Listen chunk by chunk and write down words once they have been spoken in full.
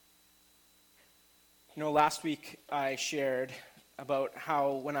Last week I shared about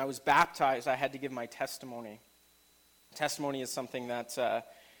how when I was baptized, I had to give my testimony. Testimony is something that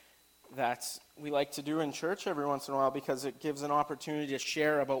we like to do in church every once in a while because it gives an opportunity to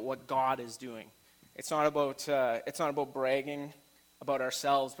share about what God is doing. It's not about bragging about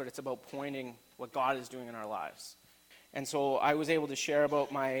ourselves, but it's about pointing what God is doing in our lives. And so I was able to share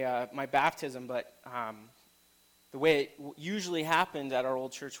about my baptism, but the way it usually happened at our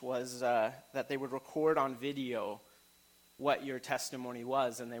old church was that they would record on video what your testimony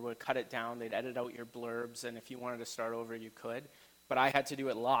was, and they would cut it down. They'd edit out your blurbs, and if you wanted to start over, you could. But I had to do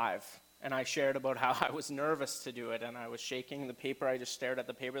it live, and I shared about how I was nervous to do it, and I was shaking the paper. I just stared at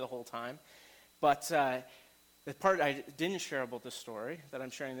the paper the whole time. But the part I didn't share about the story that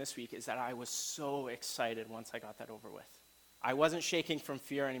I'm sharing this week is that I was so excited once I got that over with. I wasn't shaking from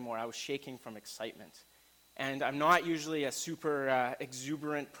fear anymore. I was shaking from excitement. And I'm not usually a super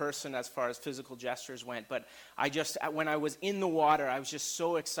exuberant person as far as physical gestures went, but when I was in the water, I was just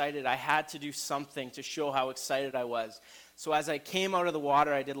so excited. I had to do something to show how excited I was. So as I came out of the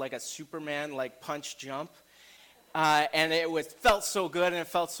water, I did like a Superman punch jump, and felt so good and it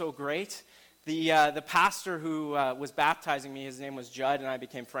felt so great. The pastor who was baptizing me, his name was Judd, and I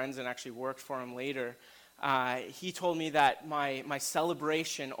became friends and actually worked for him later. He told me that my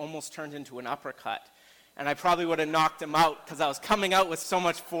celebration almost turned into an uppercut. And I probably would have knocked him out because I was coming out with so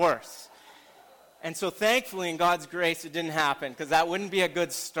much force. And so thankfully, in God's grace, it didn't happen because that wouldn't be a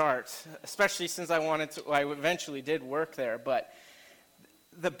good start, especially since I eventually did work there. But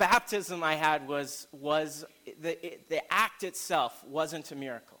the baptism I had was the act itself wasn't a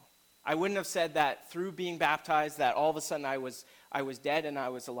miracle. I wouldn't have said that through being baptized that all of a sudden I was dead and I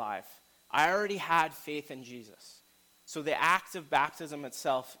was alive. I already had faith in Jesus. So the act of baptism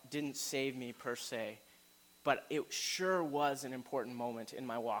itself didn't save me per se. But it sure was an important moment in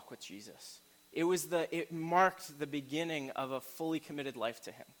my walk with Jesus. It marked the beginning of a fully committed life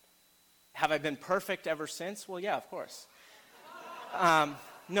to him. Have I been perfect ever since? Well, yeah, of course.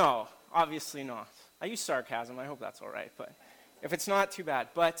 No, obviously not. I use sarcasm. I hope that's all right. But if it's not, too bad.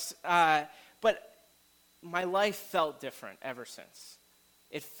 But my life felt different ever since.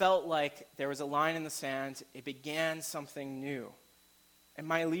 It felt like there was a line in the sand. It began something new. And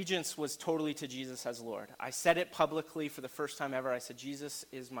my allegiance was totally to Jesus as Lord. I said it publicly for the first time ever. I said, Jesus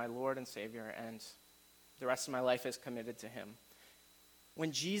is my Lord and Savior, and the rest of my life is committed to him.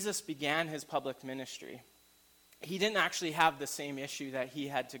 When Jesus began his public ministry, he didn't actually have the same issue that he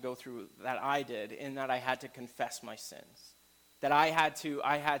had to go through that I did, in that I had to confess my sins. That I had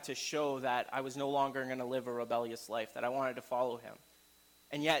to show that I was no longer going to live a rebellious life, that I wanted to follow him.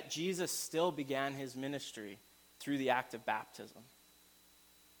 And yet Jesus still began his ministry through the act of baptism.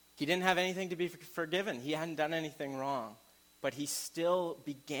 He didn't have anything to be forgiven. He hadn't done anything wrong. But he still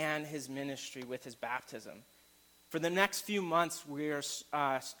began his ministry with his baptism. For the next few months, we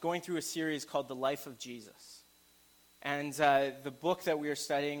are going through a series called The Life of Jesus. And the book that we are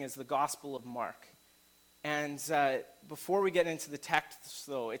studying is the Gospel of Mark. And before we get into the text,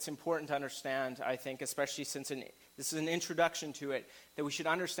 though, it's important to understand, I think, especially since this is an introduction to it, that we should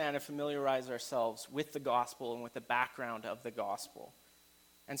understand and familiarize ourselves with the gospel and with the background of the gospel.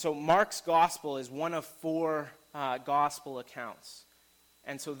 And so Mark's gospel is one of four gospel accounts.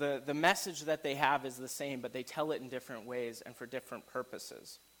 And so the message that they have is the same, but they tell it in different ways and for different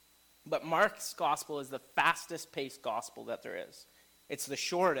purposes. But Mark's gospel is the fastest-paced gospel that there is. It's the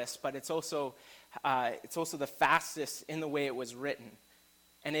shortest, but it's also the fastest in the way it was written.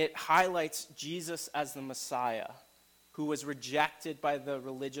 And it highlights Jesus as the Messiah, who was rejected by the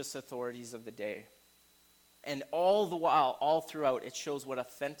religious authorities of the day. And all the while, all throughout, it shows what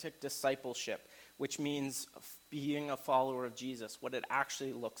authentic discipleship, which means being a follower of Jesus, what it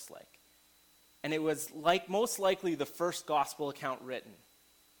actually looks like. And it was most likely the first gospel account written.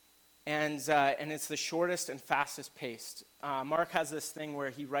 And it's the shortest and fastest paced. Mark has this thing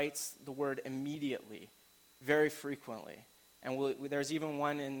where he writes the word immediately very frequently. And there's even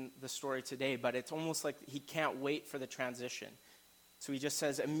one in the story today, but it's almost like he can't wait for the transition. So he just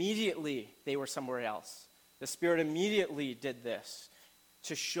says, immediately they were somewhere else. The Spirit immediately did this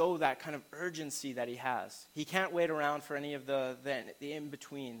to show that kind of urgency that he has. He can't wait around for any of the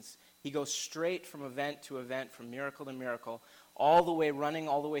in-betweens. He goes straight from event to event, from miracle to miracle, running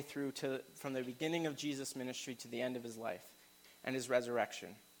all the way through from the beginning of Jesus' ministry to the end of his life and his resurrection.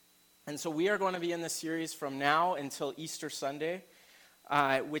 And so we are going to be in this series from now until Easter Sunday,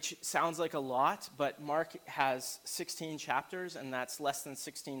 which sounds like a lot, but Mark has 16 chapters, and that's less than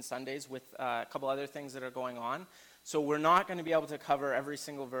 16 Sundays with a couple other things that are going on. So we're not going to be able to cover every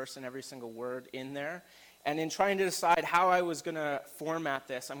single verse and every single word in there. And in trying to decide how I was going to format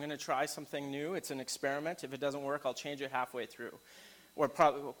this, I'm going to try something new. It's an experiment. If it doesn't work, I'll change it halfway through, or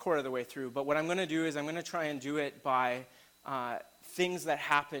probably a quarter of the way through. But what I'm going to do is I'm going to try and do it by things that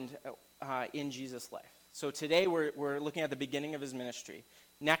happened in Jesus' life. So today we're looking at the beginning of his ministry.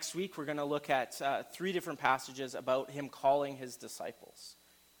 Next week we're going to look at 3 different passages about him calling his disciples.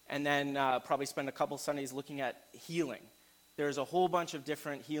 And then probably spend a couple Sundays looking at healing. There's a whole bunch of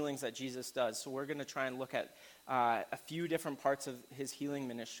different healings that Jesus does. So we're going to try and look at a few different parts of his healing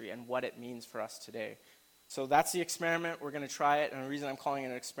ministry and what it means for us today. So that's the experiment. We're going to try it. And the reason I'm calling it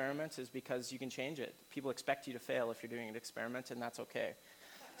an experiment is because you can change it. People expect you to fail if you're doing an experiment, and that's okay.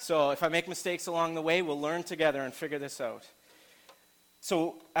 So if I make mistakes along the way, we'll learn together and figure this out.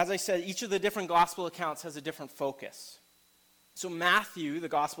 So as I said, each of the different gospel accounts has a different focus. So Matthew, the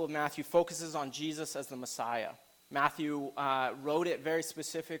Gospel of Matthew, focuses on Jesus as the Messiah. Matthew wrote it very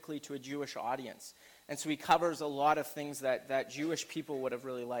specifically to a Jewish audience. And so he covers a lot of things that Jewish people would have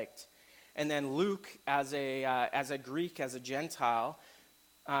really liked. And then Luke, as a Greek, as a Gentile,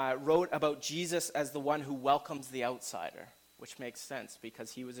 wrote about Jesus as the one who welcomes the outsider, which makes sense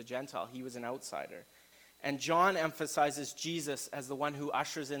because he was a Gentile. He was an outsider. And John emphasizes Jesus as the one who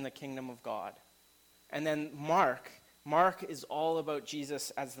ushers in the kingdom of God. And then Mark is all about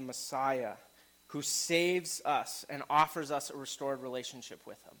Jesus as the Messiah, who saves us and offers us a restored relationship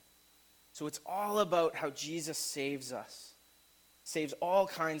with him. So it's all about how Jesus saves us, saves all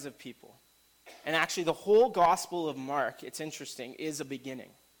kinds of people. And actually the whole Gospel of Mark, it's interesting, is a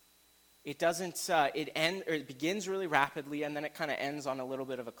beginning. It doesn't, it begins really rapidly and then it kind of ends on a little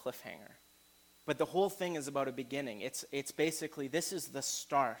bit of a cliffhanger. But the whole thing is about a beginning. It's basically, this is the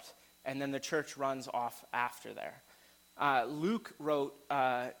start, and then the church runs off after there. Luke wrote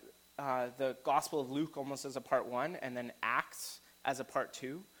the Gospel of Luke almost as a part 1, and then Acts as a part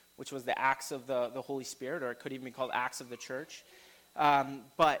 2, which was the Acts of the Holy Spirit, or it could even be called Acts of the Church.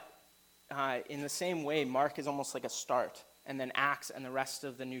 But in the same way, Mark is almost like a start, and then Acts and the rest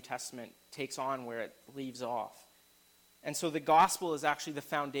of the New Testament takes on where it leaves off. And so the gospel is actually the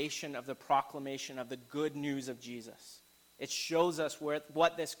foundation of the proclamation of the good news of Jesus. It shows us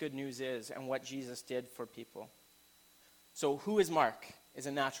what this good news is and what Jesus did for people. So who is Mark is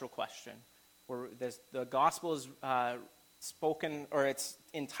a natural question. The gospel is spoken, or it's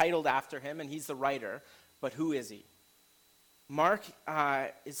entitled after him, and he's the writer, but who is he? Mark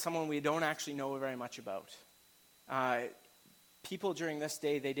is someone we don't actually know very much about. People during this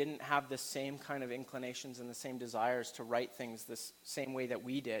day, they didn't have the same kind of inclinations and the same desires to write things the same way that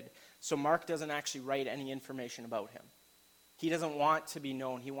we did. So Mark doesn't actually write any information about him. He doesn't want to be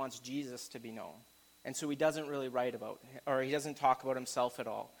known. He wants Jesus to be known. And so he doesn't really write about, or he doesn't talk about himself at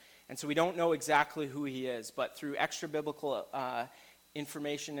all. And so we don't know exactly who he is, but through extra biblical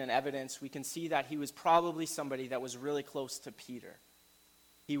information and evidence, we can see that he was probably somebody that was really close to Peter.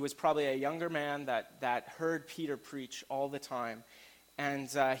 He was probably a younger man that heard Peter preach all the time, and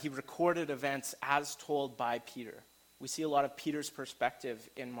he recorded events as told by Peter. We see a lot of Peter's perspective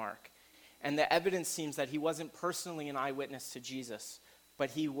in Mark. And the evidence seems that he wasn't personally an eyewitness to Jesus, but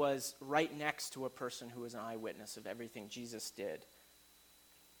he was right next to a person who was an eyewitness of everything Jesus did.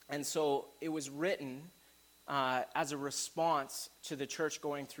 And so it was written as a response to the church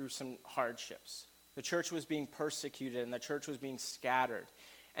going through some hardships. The church was being persecuted and the church was being scattered.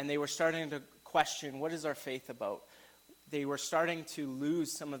 And they were starting to question, what is our faith about? They were starting to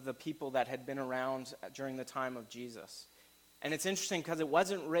lose some of the people that had been around during the time of Jesus. And it's interesting because it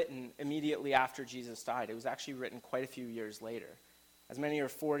wasn't written immediately after Jesus died. It was actually written quite a few years later, as many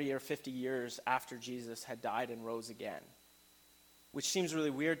as 40 or 50 years after Jesus had died and rose again, which seems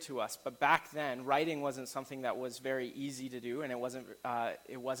really weird to us. But back then, writing wasn't something that was very easy to do, and it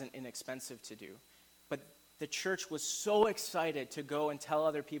wasn't inexpensive to do. But the church was so excited to go and tell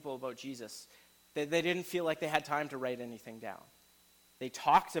other people about Jesus that they didn't feel like they had time to write anything down. They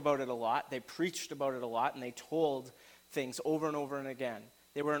talked about it a lot, they preached about it a lot, and they told things over and over and again.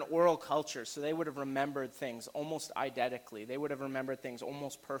 They were an oral culture, so they would have remembered things almost identically. They would have remembered things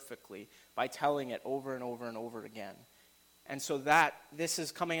almost perfectly by telling it over and over and over again. And so this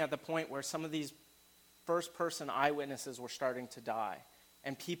is coming at the point where some of these first-person eyewitnesses were starting to die.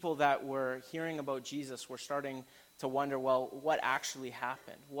 And people that were hearing about Jesus were starting to wonder, well, what actually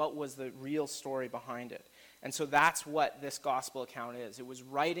happened? What was the real story behind it? And so that's what this gospel account is. It was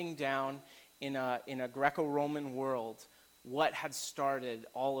writing down in a Greco-Roman world what had started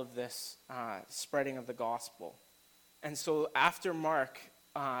all of this spreading of the gospel. And so after Mark,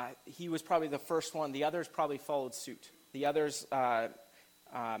 he was probably the first one. The others probably followed suit. The others,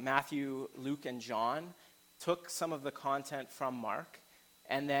 Matthew, Luke, and John, took some of the content from Mark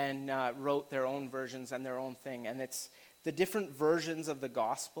and then wrote their own versions and their own thing. And it's the different versions of the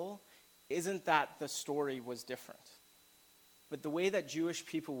gospel, isn't that the story was different. But the way that Jewish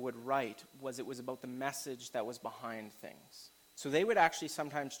people would write was it was about the message that was behind things. So they would actually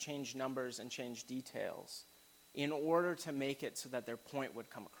sometimes change numbers and change details in order to make it so that their point would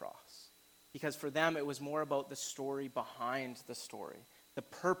come across. Because for them, it was more about the story behind the story, the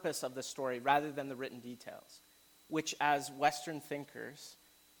purpose of the story, rather than the written details, which as Western thinkers,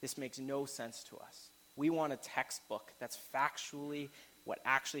 this makes no sense to us. We want a textbook that's factually what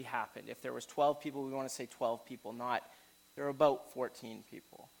actually happened. If there was 12 people, we want to say 12 people, not there are about 14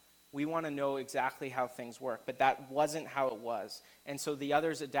 people. We want to know exactly how things work, but that wasn't how it was. And so the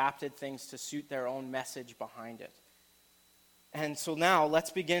others adapted things to suit their own message behind it. And so now let's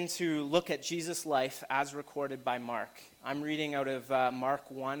begin to look at Jesus' life as recorded by Mark. I'm reading out of Mark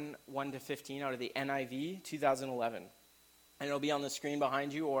 1:1-15 out of the NIV 2011. And it'll be on the screen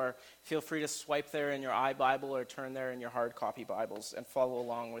behind you, or feel free to swipe there in your iBible or turn there in your hard copy Bibles and follow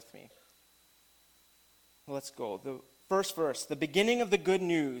along with me. Let's go. The first verse, the beginning of the good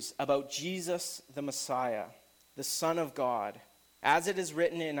news about Jesus the Messiah, the Son of God, as it is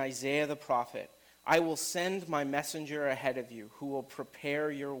written in Isaiah the prophet, I will send my messenger ahead of you who will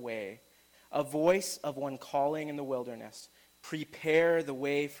prepare your way, a voice of one calling in the wilderness, prepare the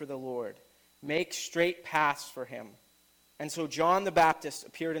way for the Lord, make straight paths for him. And so John the Baptist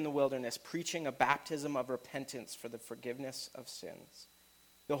appeared in the wilderness, preaching a baptism of repentance for the forgiveness of sins.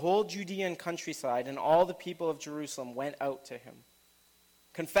 The whole Judean countryside and all the people of Jerusalem went out to him.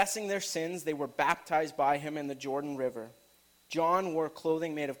 Confessing their sins, they were baptized by him in the Jordan River. John wore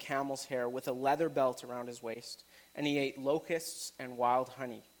clothing made of camel's hair with a leather belt around his waist, and he ate locusts and wild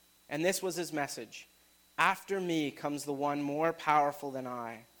honey. And this was his message: after me comes the one more powerful than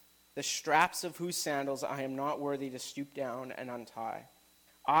I, the straps of whose sandals I am not worthy to stoop down and untie.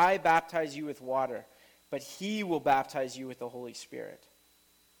 I baptize you with water, but he will baptize you with the Holy Spirit.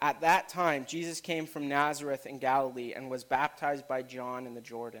 At that time, Jesus came from Nazareth in Galilee and was baptized by John in the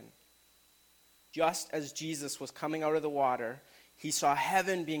Jordan. Just as Jesus was coming out of the water, he saw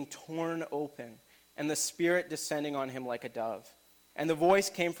heaven being torn open and the Spirit descending on him like a dove. And the voice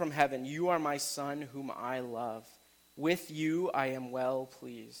came from heaven, you are my Son whom I love. With you I am well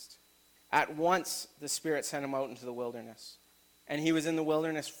pleased. At once the Spirit sent him out into the wilderness. And he was in the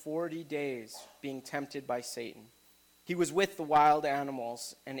wilderness 40 days, being tempted by Satan. He was with the wild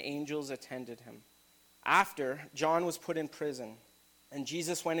animals, and angels attended him. After, John was put in prison, and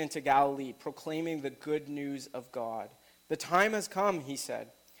Jesus went into Galilee, proclaiming the good news of God. The time has come, he said.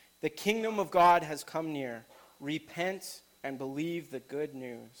 The kingdom of God has come near. Repent and believe the good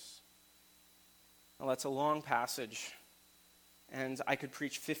news. Well, that's a long passage, and I could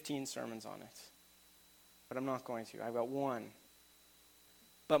preach 15 sermons on it. But I'm not going to. I've got one.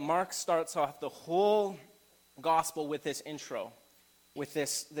 But Mark starts off the whole gospel with this intro, with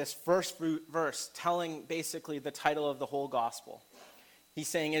this first verse telling basically the title of the whole gospel. He's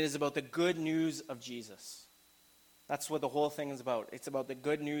saying it is about the good news of Jesus. That's what the whole thing is about. It's about the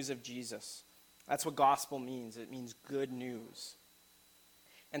good news of Jesus. That's what gospel means. It means good news.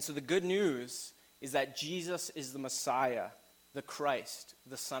 And so the good news is that Jesus is the Messiah, the Christ,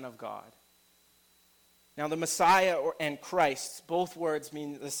 the Son of God. Now the Messiah and Christ, both words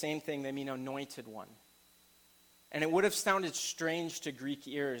mean the same thing. They mean anointed one. And it would have sounded strange to Greek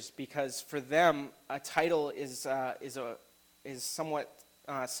ears because for them, a title is somewhat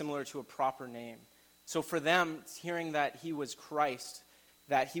similar to a proper name. So for them, hearing that he was Christ,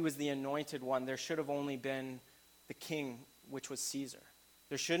 that he was the anointed one, there should have only been the king, which was Caesar.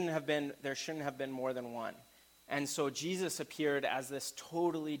 There shouldn't have been more than one. And so Jesus appeared as this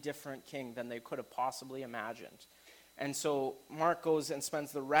totally different king than they could have possibly imagined. And so Mark goes and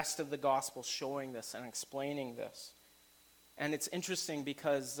spends the rest of the gospel showing this and explaining this. And it's interesting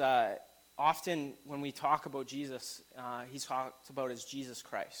because often when we talk about Jesus, he's talked about as Jesus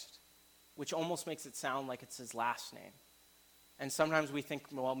Christ, which almost makes it sound like it's his last name. And sometimes we think,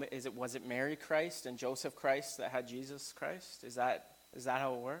 well, was it Mary Christ and Joseph Christ that had Jesus Christ? Is that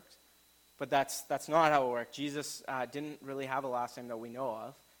how it worked? But that's not how it worked. Jesus didn't really have a last name that we know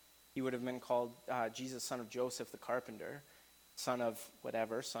of. He would have been called Jesus, son of Joseph the carpenter, son of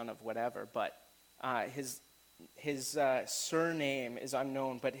whatever. But his surname is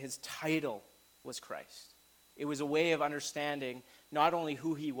unknown, but his title was Christ. It was a way of understanding not only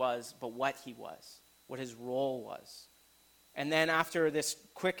who he was, but what he was, what his role was. And then after this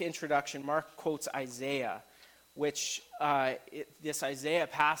quick introduction, Mark quotes Isaiah, which this Isaiah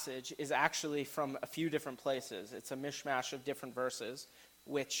passage is actually from a few different places. It's a mishmash of different verses,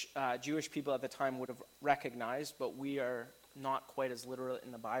 which Jewish people at the time would have recognized, but we are not quite as literate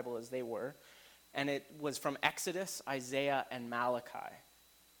in the Bible as they were. And it was from Exodus, Isaiah, and Malachi,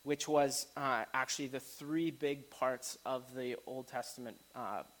 which was actually the three big parts of the Old Testament,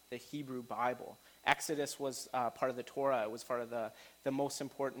 the Hebrew Bible. Exodus was part of the Torah. It was part of the most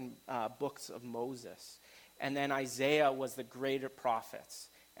important books of Moses. And then Isaiah was the greater prophets.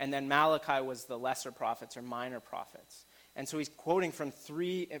 And then Malachi was the lesser prophets or minor prophets. And so he's quoting from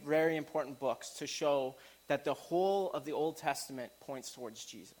three very important books to show that the whole of the Old Testament points towards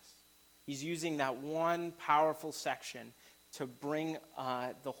Jesus. He's using that one powerful section to bring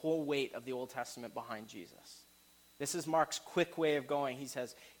the whole weight of the Old Testament behind Jesus. This is Mark's quick way of going. He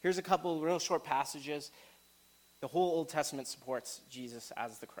says, here's a couple of real short passages. The whole Old Testament supports Jesus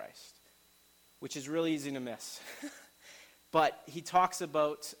as the Christ, which is really easy to miss. But he talks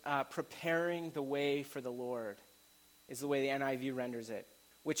about preparing the way for the Lord, is the way the NIV renders it,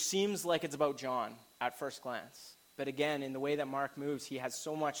 which seems like it's about John at first glance. But again, in the way that Mark moves, he has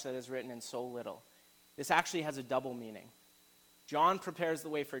so much that is written in so little. This actually has a double meaning. John prepares the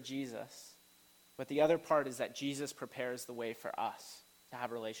way for Jesus, but the other part is that Jesus prepares the way for us to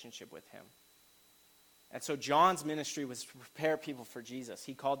have a relationship with him. And so John's ministry was to prepare people for Jesus.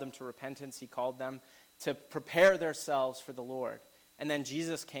 He called them to repentance. He called them to prepare themselves for the Lord. And then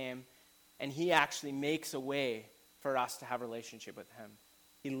Jesus came, and he actually makes a way for us to have a relationship with him.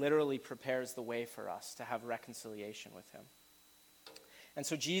 He literally prepares the way for us to have reconciliation with him. And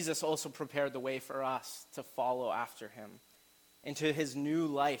so Jesus also prepared the way for us to follow after him into his new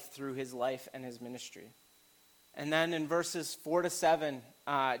life through his life and his ministry. And then in verses 4-7,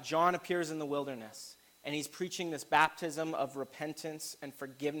 John appears in the wilderness, and he's preaching this baptism of repentance and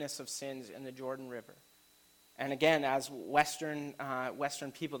forgiveness of sins in the Jordan River. And again, as Western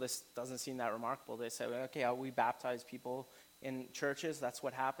people, this doesn't seem that remarkable. They say, okay, we baptize people in churches, that's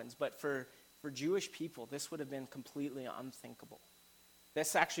what happens. But for Jewish people, this would have been completely unthinkable.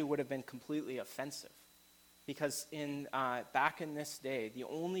 This actually would have been completely offensive. Because back in this day, the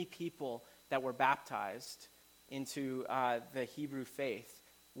only people that were baptized into the Hebrew faith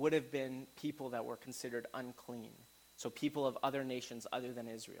would have been people that were considered unclean. So people of other nations other than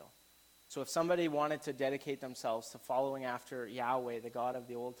Israel. So if somebody wanted to dedicate themselves to following after Yahweh, the God of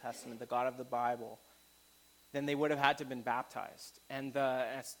the Old Testament, the God of the Bible, then they would have had to have been baptized. And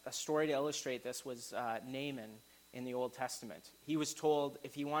a story to illustrate this was Naaman in the Old Testament. He was told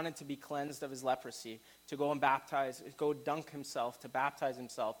if he wanted to be cleansed of his leprosy, to go and go dunk himself, to baptize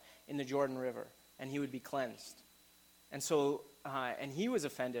himself in the Jordan River, and he would be cleansed. And so, and he was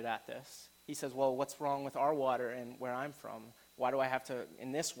offended at this. He says, well, what's wrong with our water and where I'm from? Why do I have to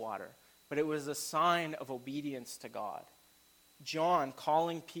in this water? But it was a sign of obedience to God. John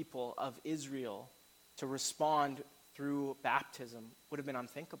calling people of Israel to respond through baptism would have been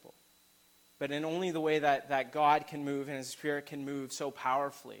unthinkable. But in only the way that God can move and his Spirit can move so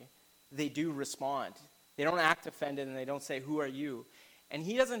powerfully, they do respond. They don't act offended and they don't say, who are you? And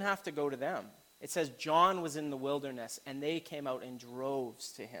he doesn't have to go to them. It says John was in the wilderness and they came out in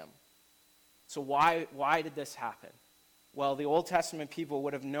droves to him. So why did this happen? Well, the Old Testament people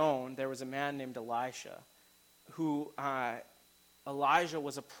would have known there was a man named Elisha who, Elijah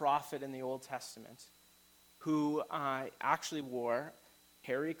was a prophet in the Old Testament who actually wore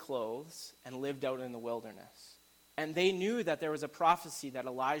hairy clothes and lived out in the wilderness. And they knew that there was a prophecy that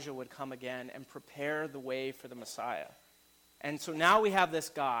Elijah would come again and prepare the way for the Messiah. And so now we have this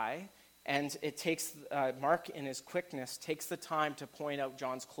guy, and it takes, Mark in his quickness takes the time to point out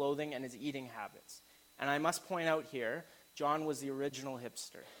John's clothing and his eating habits. And I must point out here, John was the original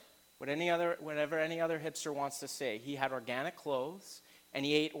hipster. Whatever any other hipster wants to say, he had organic clothes, and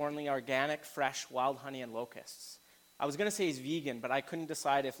he ate only organic, fresh, wild honey and locusts. I was going to say he's vegan, but I couldn't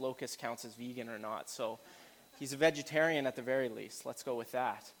decide if locust counts as vegan or not. So he's a vegetarian at the very least. Let's go with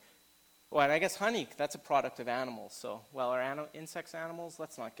that. Well, and I guess honey, that's a product of animals. So, well, are insects animals?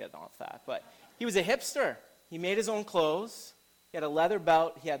 Let's not get off that. But he was a hipster. He made his own clothes. He had a leather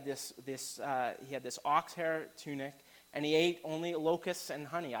belt. He had this ox hair tunic. And he ate only locusts and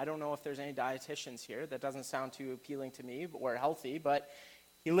honey. I don't know if there's any dietitians here. That doesn't sound too appealing to me or healthy, but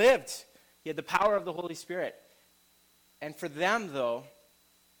he lived. He had the power of the Holy Spirit. And for them, though,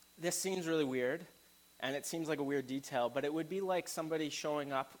 this seems really weird, and it seems like a weird detail, but it would be like somebody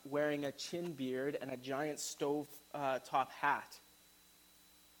showing up wearing a chin beard and a giant stove top hat.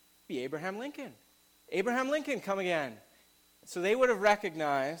 It'd be Abraham Lincoln. Abraham Lincoln, come again. So they would have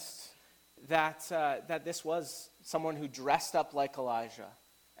recognized that this was someone who dressed up like Elijah.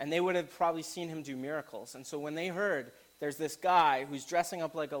 And they would have probably seen him do miracles. And so when they heard there's this guy who's dressing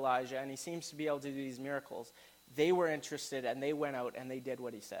up like Elijah and he seems to be able to do these miracles, they were interested and they went out and they did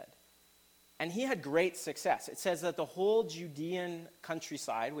what he said. And he had great success. It says that the whole Judean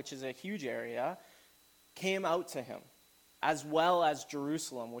countryside, which is a huge area, came out to him, as well as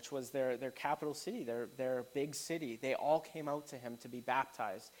Jerusalem, which was their capital city, their big city. They all came out to him to be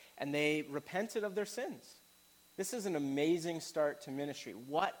baptized, and they repented of their sins. This is an amazing start to ministry.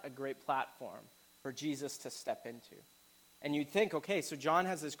 What a great platform for Jesus to step into. And you'd think, okay, so John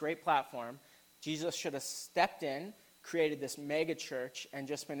has this great platform. Jesus should have stepped in, created this mega church, and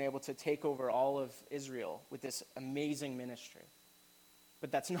just been able to take over all of Israel with this amazing ministry.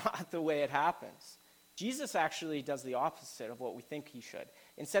 But that's not the way it happens. Jesus actually does the opposite of what we think he should.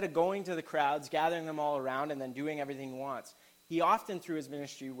 Instead of going to the crowds, gathering them all around, and then doing everything he wants, he often, through his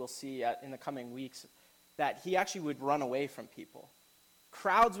ministry, we'll see in the coming weeks, that he actually would run away from people.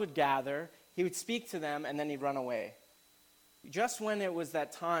 Crowds would gather, he would speak to them, and then he'd run away. Just when it was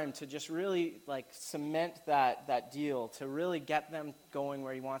that time to just really cement that deal, to really get them going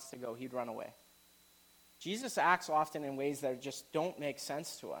where he wants to go, he'd run away. Jesus acts often in ways that just don't make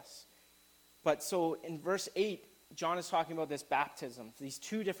sense to us. But so in verse 8, John is talking about this baptism, these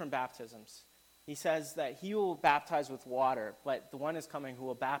two different baptisms. He says that he will baptize with water, but the one is coming who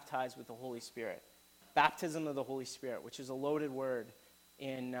will baptize with the Holy Spirit. Baptism of the Holy Spirit, which is a loaded word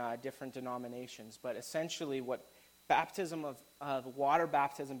in different denominations. But essentially what baptism of water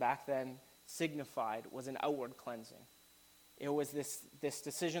baptism back then signified was an outward cleansing. It was this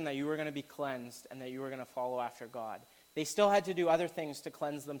decision that you were going to be cleansed and that you were going to follow after God. They still had to do other things to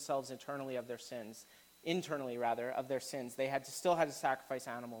cleanse themselves internally of their sins. They still had to sacrifice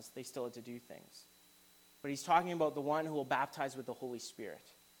animals. They still had to do things. But he's talking about the one who will baptize with the Holy Spirit.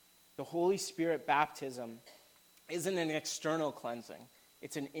 The Holy Spirit baptism isn't an external cleansing.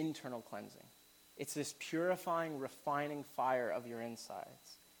 It's an internal cleansing. It's this purifying, refining fire of your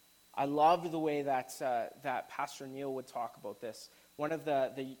insides. I loved the way that Pastor Neil would talk about this. One of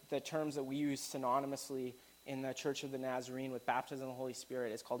the terms that we use synonymously in the Church of the Nazarene with baptism of the Holy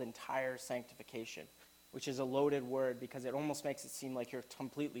Spirit is called entire sanctification, which is a loaded word because it almost makes it seem like you're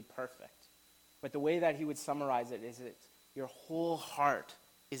completely perfect. But the way that he would summarize it is that your whole heart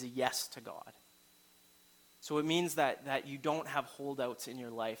is a yes to God. So it means that you don't have holdouts in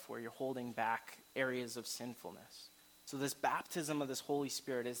your life where you're holding back areas of sinfulness. So this baptism of this Holy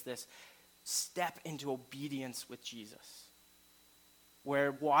Spirit is this step into obedience with Jesus.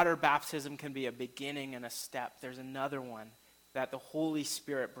 Where water baptism can be a beginning and a step, there's another one that the Holy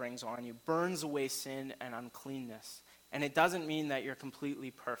Spirit brings on you, burns away sin and uncleanness. And it doesn't mean that you're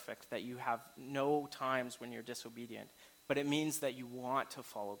completely perfect, that you have no times when you're disobedient, but it means that you want to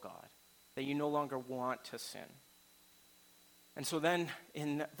follow God, that you no longer want to sin. And so then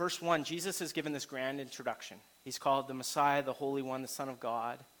in verse 1, Jesus is given this grand introduction. He's called the Messiah, the Holy One, the Son of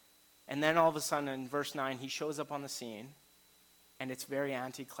God. And then all of a sudden in verse 9, he shows up on the scene, and it's very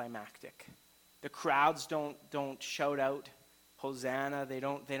anticlimactic. The crowds don't shout out Hosanna. They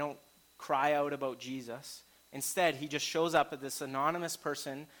don't cry out about Jesus. Instead, he just shows up as this anonymous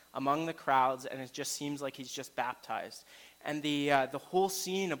person among the crowds, and it just seems like he's just baptized. And the whole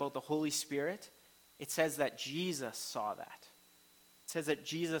scene about the Holy Spirit, it says that Jesus saw that. It says that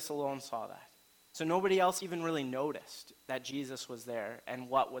Jesus alone saw that. So nobody else even really noticed that Jesus was there and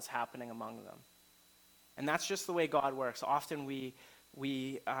what was happening among them. And that's just the way God works. Often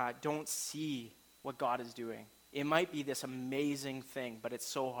we don't see what God is doing. It might be this amazing thing, but it's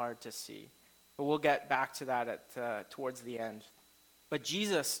so hard to see. But we'll get back to that towards the end. But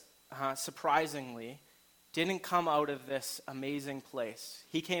Jesus, surprisingly, didn't come out of this amazing place.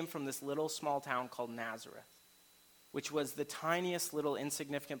 He came from this little small town called Nazareth, which was the tiniest little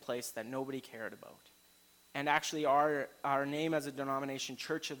insignificant place that nobody cared about. And actually our name as a denomination,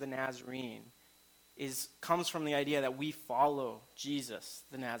 Church of the Nazarene, comes from the idea that we follow Jesus,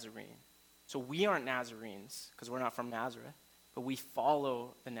 the Nazarene. So we aren't Nazarenes, because we're not from Nazareth, but we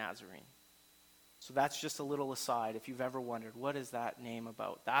follow the Nazarene. So that's just a little aside. If you've ever wondered, what is that name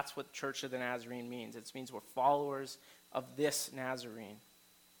about? That's what Church of the Nazarene means. It means we're followers of this Nazarene.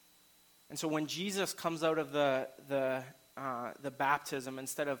 And so when Jesus comes out of the baptism,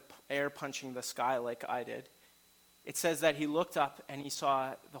 instead of air punching the sky like I did, it says that he looked up and he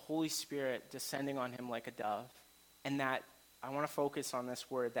saw the Holy Spirit descending on him like a dove. And that, I want to focus on this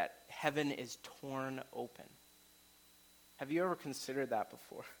word, that heaven is torn open. Have you ever considered that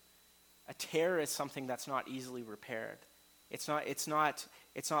before? A tear is something that's not easily repaired. It's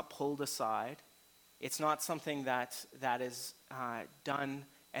not pulled aside. It's not something that is done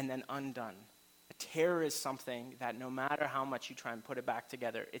and then undone. A tear is something that no matter how much you try and put it back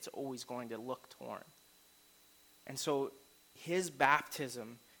together, it's always going to look torn. And so his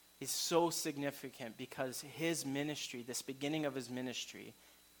baptism is so significant because his ministry, this beginning of his ministry,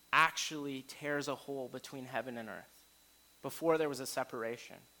 actually tears a hole between heaven and earth. Before there was a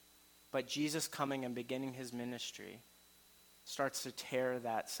separation. But Jesus coming and beginning his ministry starts to tear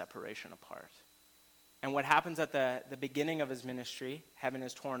that separation apart. And what happens at the beginning of his ministry, heaven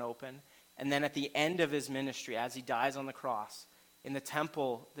is torn open. And then at the end of his ministry, as he dies on the cross, in the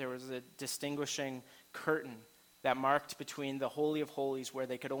temple, there was a distinguishing curtain that marked between the Holy of Holies, where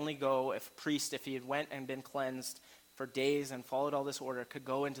they could only go if he had went and been cleansed for days and followed all this order, could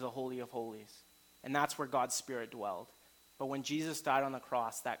go into the Holy of Holies. And that's where God's Spirit dwelled. But when Jesus died on the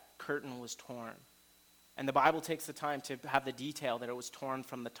cross, that curtain was torn. And the Bible takes the time to have the detail that it was torn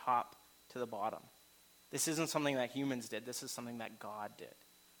from the top to the bottom. This isn't something that humans did. This is something that God did.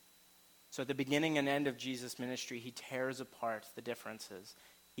 So at the beginning and end of Jesus' ministry, he tears apart the differences.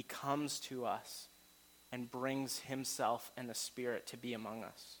 He comes to us and brings himself and the Spirit to be among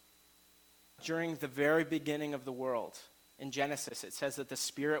us. During the very beginning of the world, in Genesis, it says that the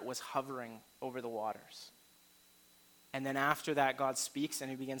Spirit was hovering over the waters. And then after that, God speaks and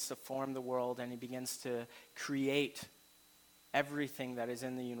he begins to form the world and he begins to create everything that is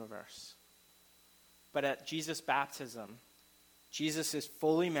in the universe. But at Jesus' baptism, Jesus is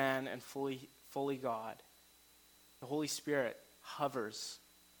fully man and fully God. The Holy Spirit hovers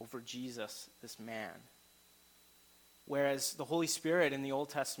over Jesus, this man. Whereas the Holy Spirit in the Old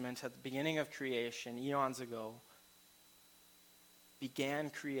Testament, at the beginning of creation, eons ago, began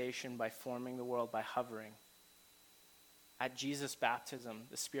creation by forming the world, by hovering. At Jesus' baptism,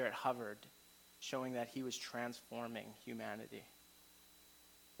 the Spirit hovered, showing that he was transforming humanity.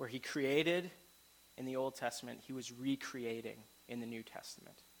 Where he created in the Old Testament, he was recreating in the New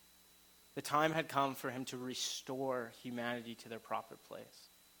Testament. The time had come for him to restore humanity to their proper place.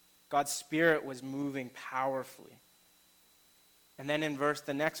 God's Spirit was moving powerfully. And then in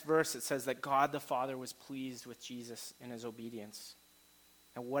the next verse, it says that God the Father was pleased with Jesus in his obedience.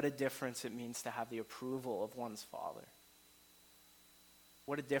 And what a difference it means to have the approval of one's father.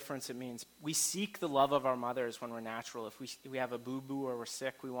 What a difference it means. We seek the love of our mothers when we're natural. If we have a boo-boo or we're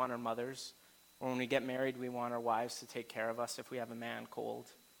sick, we want our mothers. Or when we get married, we want our wives to take care of us if we have a man cold.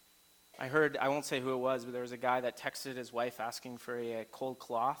 I won't say who it was, but there was a guy that texted his wife asking for a cold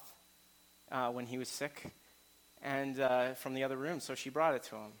cloth when he was sick, and from the other room, so she brought it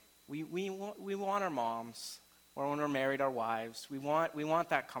to him. We want our moms, or when we're married, our wives. We want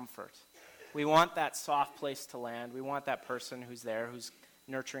that comfort. We want that soft place to land. We want that person who's there, who's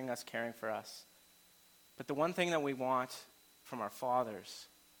nurturing us, caring for us. But the one thing that we want from our fathers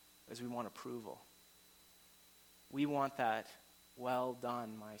is we want approval. We want that, well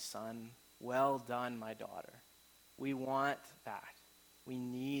done, my son. Well done, my daughter. We want that. We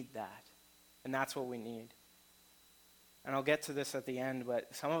need that. And that's what we need. And I'll get to this at the end,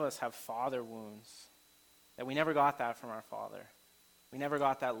 but some of us have father wounds, that we never got that from our father. We never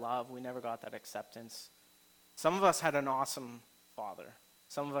got that love. We never got that acceptance. Some of us had an awesome father.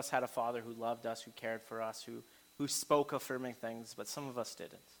 Some of us had a father who loved us, who cared for us, who spoke affirming things, but some of us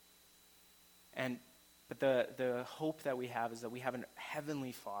didn't. But the hope that we have is that we have a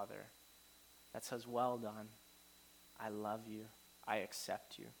heavenly Father that says, well done, I love you, I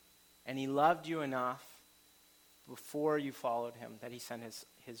accept you. And he loved you enough before you followed him that he sent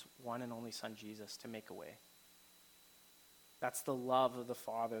his one and only Son, Jesus, to make a way. That's the love of the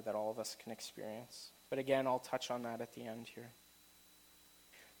Father that all of us can experience. But again, I'll touch on that at the end here.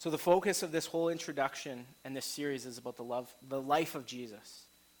 So the focus of this whole introduction and this series is about the life of Jesus.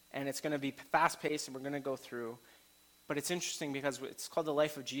 And it's going to be fast-paced, and we're going to go through. But it's interesting because it's called the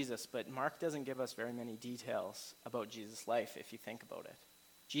life of Jesus, but Mark doesn't give us very many details about Jesus' life, if you think about it.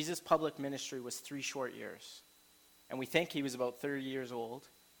 Jesus' public ministry was 3 short years. And we think he was about 30 years old.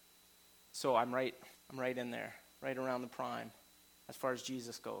 So I'm right in there, right around the prime, as far as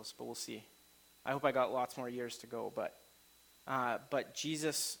Jesus goes, but we'll see. I hope I got lots more years to go, but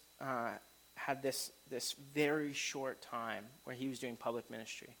Jesus had this very short time where he was doing public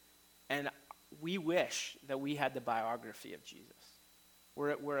ministry. And we wish that we had the biography of Jesus.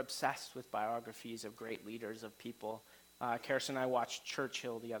 We're obsessed with biographies of great leaders, of people. Karis and I watched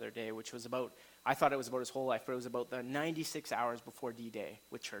Churchill the other day, which was I thought it was about his whole life, but it was about the 96 hours before D-Day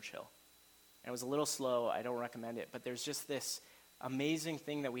with Churchill. And it was a little slow. I don't recommend it. But there's just this amazing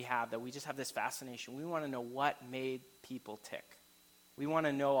thing that we have, that we just have this fascination. We want to know what made people tick. We want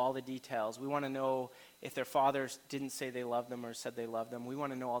to know all the details. We want to know if their fathers didn't say they loved them or said they loved them. We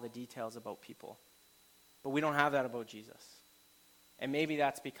want to know all the details about people. But we don't have that about Jesus. And maybe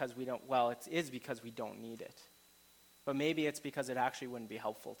that's because it is because we don't need it. But maybe it's because it actually wouldn't be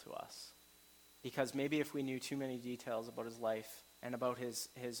helpful to us. Because maybe if we knew too many details about his life and about his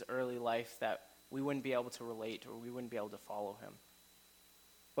early life, that we wouldn't be able to relate or we wouldn't be able to follow him.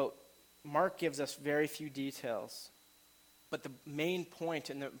 But Mark gives us very few details. But the main point,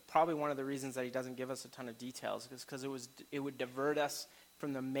 and probably one of the reasons that he doesn't give us a ton of details, is because it would divert us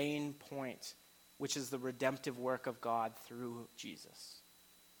from the main point, which is the redemptive work of God through Jesus.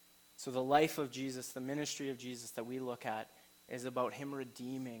 So the life of Jesus, the ministry of Jesus that we look at, is about him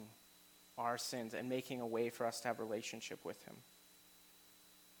redeeming our sins and making a way for us to have a relationship with him.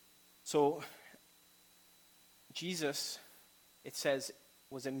 So Jesus, it says,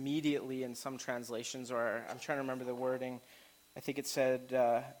 was immediately in some translations, or I'm trying to remember the wording. I think it said,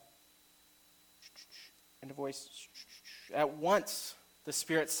 and a voice, at once the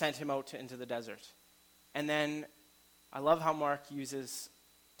Spirit sent him out into the desert. And then I love how Mark uses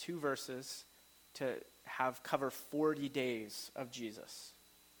 2 verses to cover 40 days of Jesus.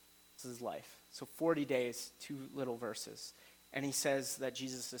 This is his life. So 40 days, 2 little verses. And he says that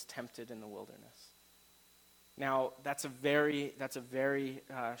Jesus is tempted in the wilderness. Now, that's a very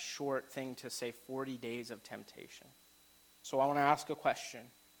short thing to say, 40 days of temptation. So I want to ask a question.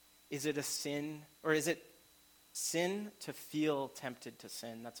 Is it a sin, or is it sin to feel tempted to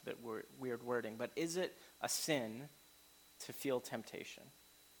sin? That's a bit weird wording, but is it a sin to feel temptation?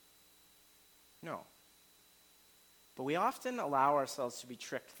 No. But we often allow ourselves to be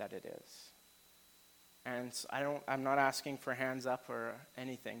tricked that it is. And I'm not asking for hands up or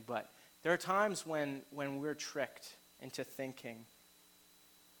anything, but there are times when we're tricked into thinking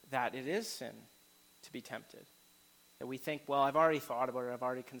that it is sin to be tempted. That we think, well, I've already thought about it, I've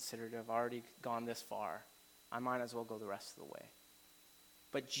already considered it, I've already gone this far. I might as well go the rest of the way.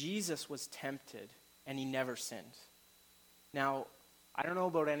 But Jesus was tempted, and he never sinned. Now, I don't know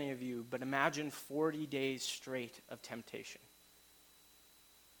about any of you, but imagine 40 days straight of temptation.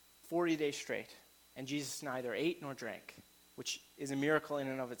 40 days straight. And Jesus neither ate nor drank, which is a miracle in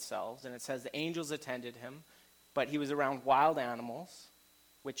and of itself. And it says the angels attended him, but he was around wild animals,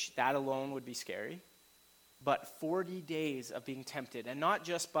 which that alone would be scary. But 40 days of being tempted, and not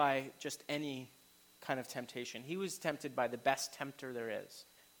just by just any kind of temptation. He was tempted by the best tempter there is.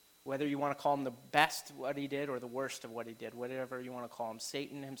 Whether you want to call him the best what he did or the worst of what he did, whatever you want to call him,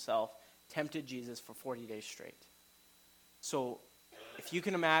 Satan himself tempted Jesus for 40 days straight. So if you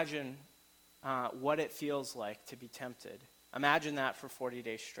can imagine what it feels like to be tempted, imagine that for 40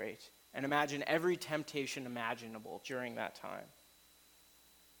 days straight. And imagine every temptation imaginable during that time.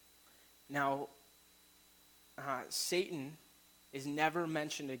 Now, Satan is never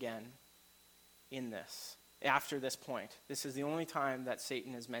mentioned again in this, after this point. This is the only time that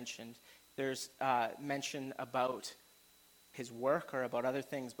Satan is mentioned. There's mention about his work or about other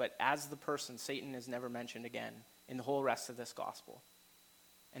things, but as the person, Satan is never mentioned again in the whole rest of this gospel.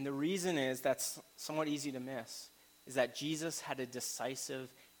 And the reason is, that's somewhat easy to miss, is that Jesus had a decisive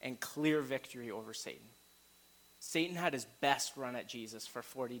and clear victory over Satan. Satan had his best run at Jesus for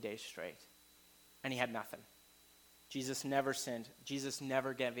 40 days straight, and he had nothing. Jesus never sinned. Jesus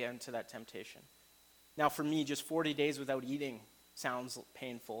never gave in to that temptation. Now for me, just 40 days without eating sounds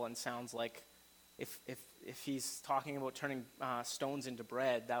painful, and sounds like if he's talking about turning stones into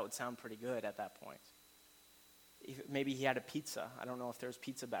bread, that would sound pretty good at that point. Maybe he had a pizza. I don't know if there was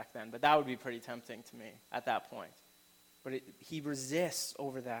pizza back then, but that would be pretty tempting to me at that point. But he resists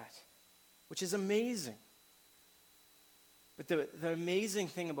over that, which is amazing. But the amazing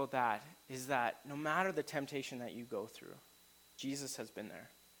thing about that is that no matter the temptation that you go through, Jesus has been there.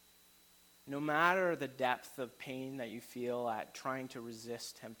 No matter the depth of pain that you feel at trying to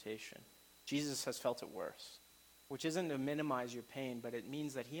resist temptation, Jesus has felt it worse, which isn't to minimize your pain, but it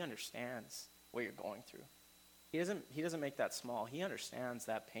means that he understands what you're going through. He doesn't make that small. He understands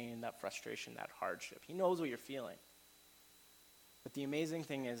that pain, that frustration, that hardship. He knows what you're feeling. But the amazing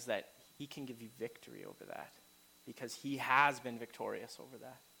thing is that he can give you victory over that, because he has been victorious over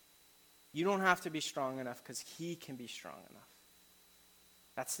that. You don't have to be strong enough, because he can be strong enough.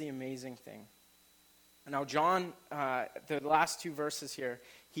 That's the amazing thing. Now John, the last 2 verses here,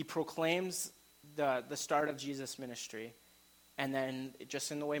 he proclaims the start of Jesus' ministry. And then,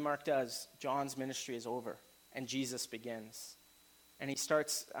 just in the way Mark does, John's ministry is over, and Jesus begins. And he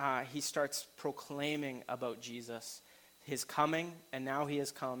starts proclaiming about Jesus, his coming, and now he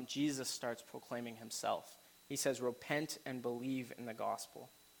has come. Jesus starts proclaiming himself. He says, repent and believe in the gospel.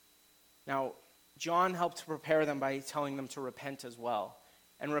 Now, John helped to prepare them by telling them to repent as well.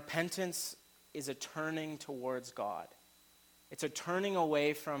 And repentance is a turning towards God. It's a turning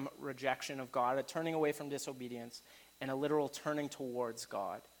away from rejection of God, a turning away from disobedience, and a literal turning towards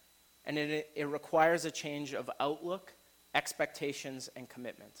God. And it requires a change of outlook, expectations, and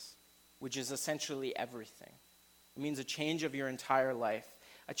commitments, which is essentially everything. It means a change of your entire life,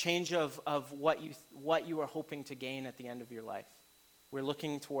 a change of what you are hoping to gain at the end of your life. We're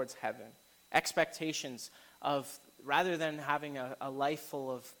looking towards heaven. Expectations of, rather than having a life full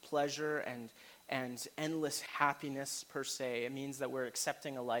of pleasure and endless happiness per se, it means that we're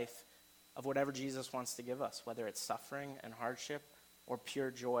accepting a life of whatever Jesus wants to give us, whether it's suffering and hardship or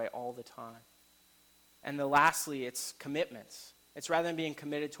pure joy all the time. And lastly, it's commitments. It's rather than being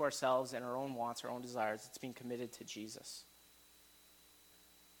committed to ourselves and our own wants, our own desires, it's being committed to Jesus.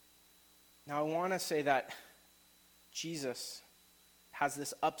 Now, I want to say that Jesus has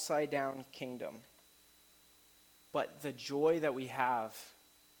this upside-down kingdom, but the joy that we have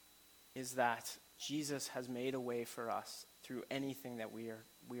is that Jesus has made a way for us through anything that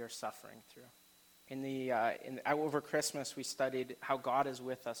we are suffering through. Over Christmas, we studied how God is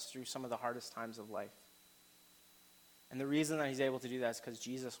with us through some of the hardest times of life. And the reason that he's able to do that is because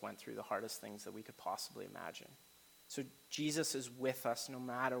Jesus went through the hardest things that we could possibly imagine. So Jesus is with us no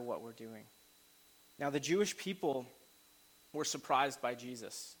matter what we're doing. Now, the Jewish people were surprised by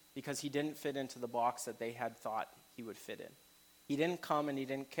Jesus because he didn't fit into the box that they had thought he would fit in. He didn't come and he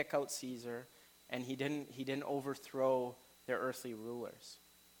didn't kick out Caesar, and he didn't overthrow their earthly rulers.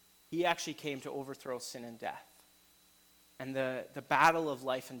 He actually came to overthrow sin and death. And the battle of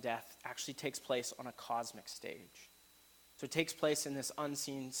life and death actually takes place on a cosmic stage. So it takes place in this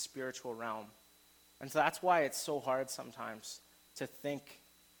unseen spiritual realm. And so that's why it's so hard sometimes to think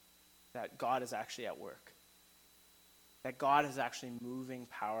that God is actually at work, that God is actually moving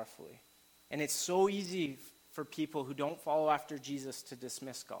powerfully. And it's so easy for people who don't follow after Jesus to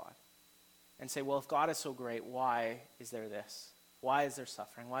dismiss God and say, well, if God is so great, why is there this? Why is there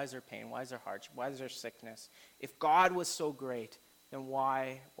suffering? Why is there pain? Why is there hardship? Why is there sickness? If God was so great, then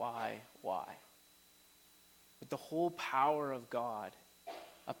why? But the whole power of God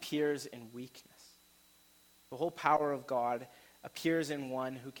appears in weakness. The whole power of God appears in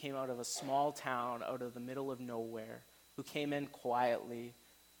one who came out of a small town, out of the middle of nowhere, who came in quietly,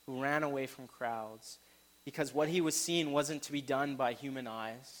 who ran away from crowds, because what he was seeing wasn't to be done by human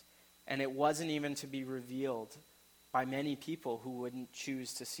eyes, and it wasn't even to be revealed by many people who wouldn't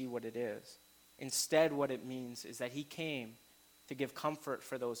choose to see what it is. Instead, what it means is that he came to give comfort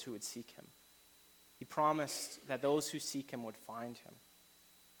for those who would seek him. He promised that those who seek him would find him,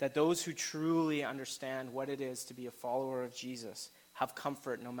 that those who truly understand what it is to be a follower of Jesus have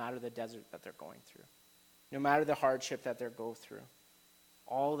comfort no matter the desert that they're going through, no matter the hardship that they're going through.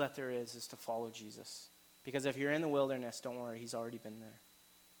 All that there is to follow Jesus. Because if you're in the wilderness, don't worry, he's already been there.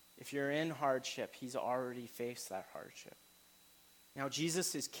 If you're in hardship, he's already faced that hardship. Now,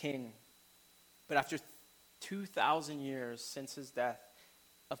 Jesus is king, but after 2,000 years since his death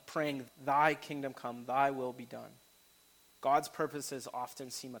of praying, thy kingdom come, thy will be done, God's purposes often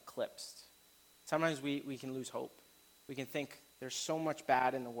seem eclipsed. Sometimes we can lose hope. We can think there's so much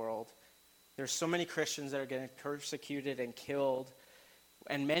bad in the world. There's so many Christians that are getting persecuted and killed,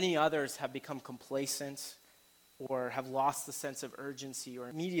 and many others have become complacent or have lost the sense of urgency or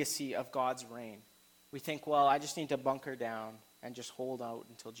immediacy of God's reign. We think, well, I just need to bunker down and just hold out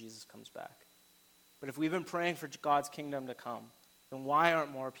until Jesus comes back. But if we've been praying for God's kingdom to come, then why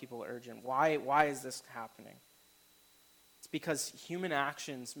aren't more people urgent? Why is this happening? It's because human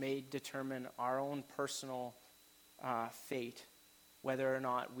actions may determine our own personal fate, whether or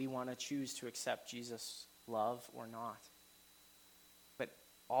not we want to choose to accept Jesus' love or not. But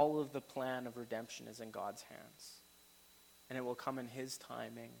all of the plan of redemption is in God's hands. And it will come in his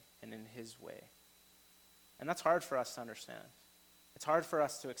timing and in his way. And that's hard for us to understand. It's hard for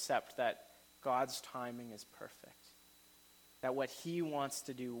us to accept that God's timing is perfect. That what he wants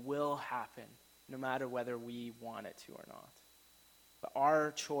to do will happen, no matter whether we want it to or not. But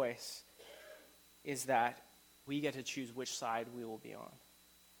our choice is that we get to choose which side we will be on.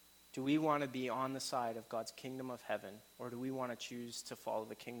 Do we want to be on the side of God's kingdom of heaven, or do we want to choose to follow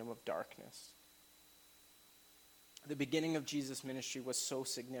the kingdom of darkness? The beginning of Jesus' ministry was so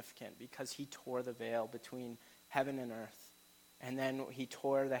significant because he tore the veil between heaven and earth. And then he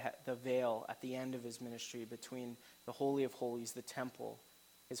tore the veil at the end of his ministry between the Holy of Holies, the temple,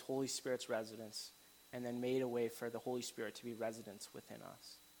 his Holy Spirit's residence, and then made a way for the Holy Spirit to be residence within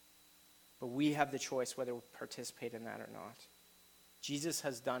us. But we have the choice whether we participate in that or not. Jesus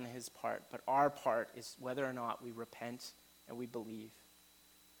has done his part, but our part is whether or not we repent and we believe.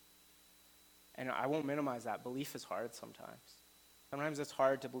 And I won't minimize that. Belief is hard sometimes. Sometimes it's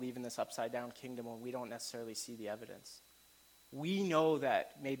hard to believe in this upside-down kingdom when we don't necessarily see the evidence. We know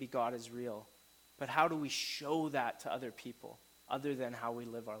that maybe God is real, but how do we show that to other people other than how we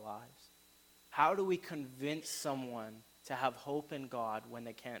live our lives? How do we convince someone to have hope in God when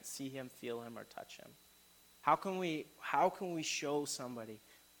they can't see him, feel him, or touch him? How can we show somebody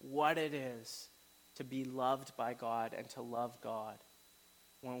what it is to be loved by God and to love God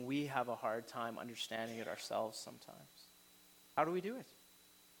when we have a hard time understanding it ourselves sometimes? How do we do it?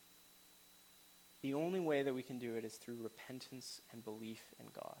 The only way that we can do it is through repentance and belief in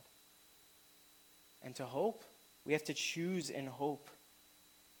God. And to hope, we have to choose in hope.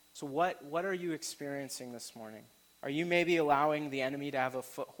 So what are you experiencing this morning? Are you maybe allowing the enemy to have a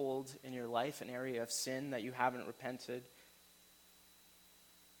foothold in your life, an area of sin that you haven't repented?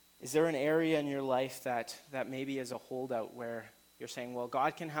 Is there an area in your life that maybe is a holdout where you're saying, well,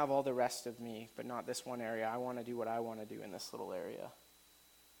 God can have all the rest of me, but not this one area. I want to do what I want to do in this little area.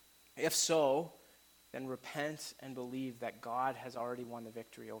 If so, then repent and believe that God has already won the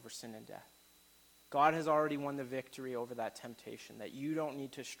victory over sin and death. God has already won the victory over that temptation, that you don't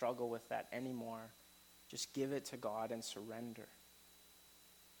need to struggle with that anymore. Just give it to God and surrender.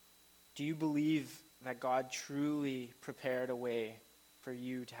 Do you believe that God truly prepared a way for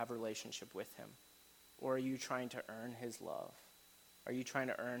you to have a relationship with him? Or are you trying to earn his love? Are you trying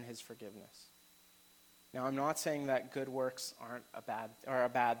to earn his forgiveness? Now, I'm not saying that good works aren't a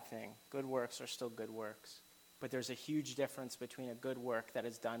bad thing. Good works are still good works. But there's a huge difference between a good work that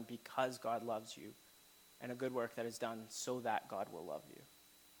is done because God loves you and a good work that is done so that God will love you.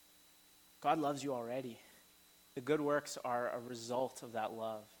 God loves you already. The good works are a result of that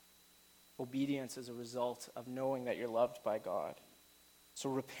love. Obedience is a result of knowing that you're loved by God. So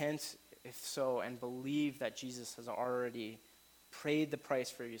repent, if so, and believe that Jesus has already paid the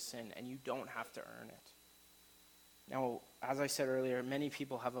price for your sin, and you don't have to earn it. Now, as I said earlier, many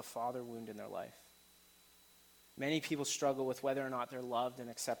people have a father wound in their life. Many people struggle with whether or not they're loved and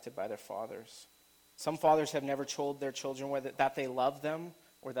accepted by their fathers. Some fathers have never told their children that they love them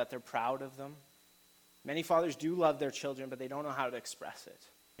or that they're proud of them. Many fathers do love their children, but they don't know how to express it.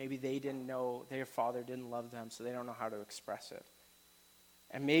 Maybe they didn't know their father didn't love them, so they don't know how to express it.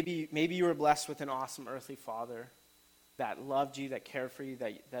 And maybe you were blessed with an awesome earthly father that loved you, that cared for you,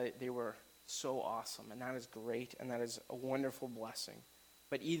 that they were so awesome. And that is great, and that is a wonderful blessing.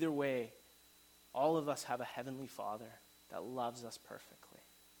 But either way, all of us have a heavenly Father that loves us perfectly,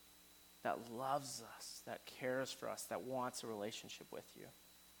 that loves us, that cares for us, that wants a relationship with you,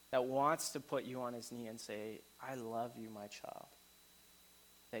 that wants to put you on his knee and say, I love you, my child,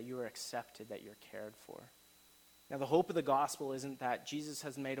 that you are accepted, that you're cared for. Now, the hope of the gospel isn't that Jesus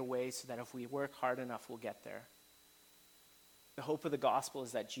has made a way so that if we work hard enough, we'll get there. The hope of the gospel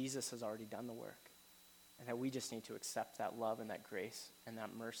is that Jesus has already done the work, and that we just need to accept that love and that grace and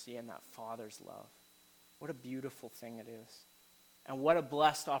that mercy and that Father's love. What a beautiful thing it is. And what a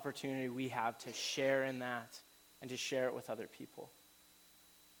blessed opportunity we have to share in that and to share it with other people.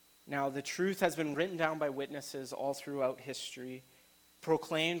 Now, the truth has been written down by witnesses all throughout history,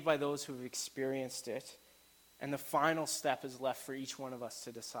 proclaimed by those who have experienced it, and the final step is left for each one of us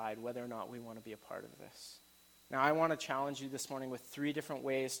to decide whether or not we want to be a part of this. Now, I want to challenge you this morning with 3 different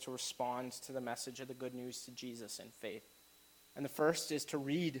ways to respond to the message of the good news to Jesus in faith. And the first is to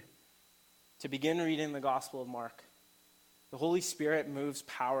begin reading the Gospel of Mark. The Holy Spirit moves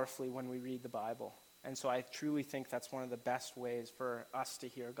powerfully when we read the Bible. And so I truly think that's one of the best ways for us to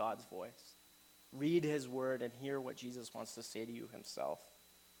hear God's voice. Read his word and hear what Jesus wants to say to you himself.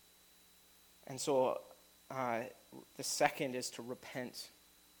 And so the second is to repent.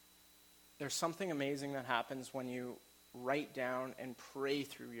 There's something amazing that happens when you write down and pray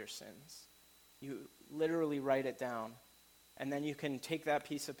through your sins. You literally write it down. And then you can take that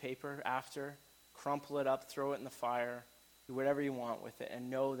piece of paper after, crumple it up, throw it in the fire, do whatever you want with it,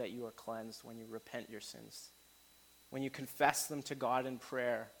 and know that you are cleansed when you repent your sins. When you confess them to God in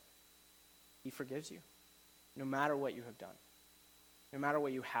prayer, he forgives you. No matter what you have done. No matter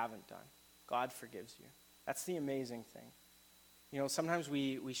what you haven't done. God forgives you. That's the amazing thing. You know, sometimes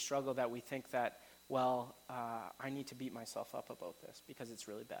we struggle that we think that, well, I need to beat myself up about this because it's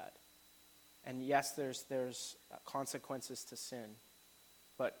really bad. And yes, there's consequences to sin,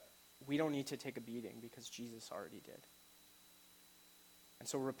 but we don't need to take a beating because Jesus already did. And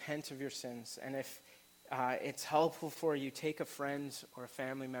so repent of your sins. And if it's helpful for you, take a friend or a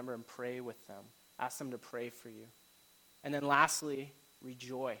family member and pray with them. Ask them to pray for you. And then lastly,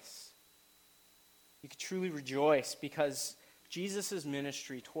 rejoice. You can truly rejoice because Jesus'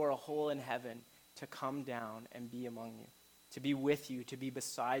 ministry tore a hole in heaven to come down and be among you, to be with you, to be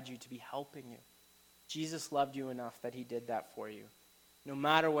beside you, to be helping you. Jesus loved you enough that he did that for you. No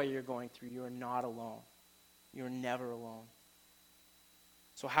matter what you're going through, you are not alone. You are never alone.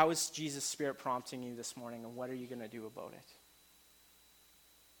 So how is Jesus' Spirit prompting you this morning, and what are you going to do about it?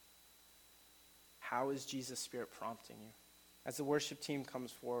 How is Jesus' Spirit prompting you? As the worship team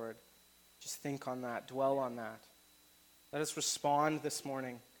comes forward, just think on that, dwell on that. Let us respond this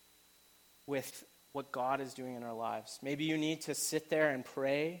morning with what God is doing in our lives. Maybe you need to sit there and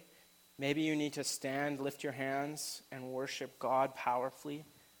pray. Maybe you need to stand, lift your hands, and worship God powerfully.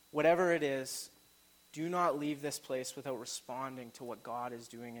 Whatever it is, do not leave this place without responding to what God is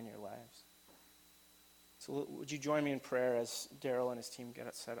doing in your lives. So would you join me in prayer as Daryl and his team get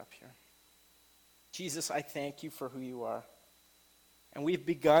it set up here? Jesus, I thank you for who you are. And we've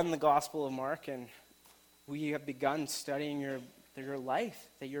begun the Gospel of Mark, and we have begun studying your life,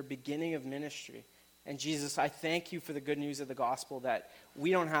 that your beginning of ministry. And Jesus, I thank you for the good news of the gospel, that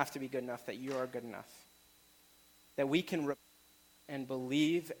we don't have to be good enough, that you are good enough. That we can repent and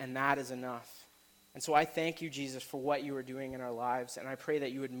believe, and that is enough. And so I thank you, Jesus, for what you are doing in our lives, and I pray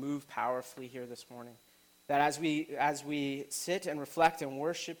that you would move powerfully here this morning. That as we sit and reflect and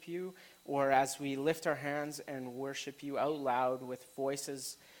worship you, or as we lift our hands and worship you out loud with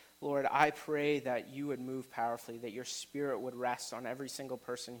voices, Lord, I pray that you would move powerfully, that your Spirit would rest on every single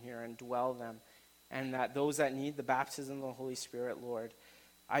person here and dwell them, and that those that need the baptism of the Holy Spirit, Lord,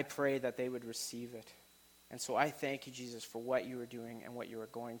 I pray that they would receive it. And so I thank you, Jesus, for what you are doing and what you are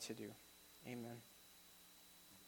going to do. Amen.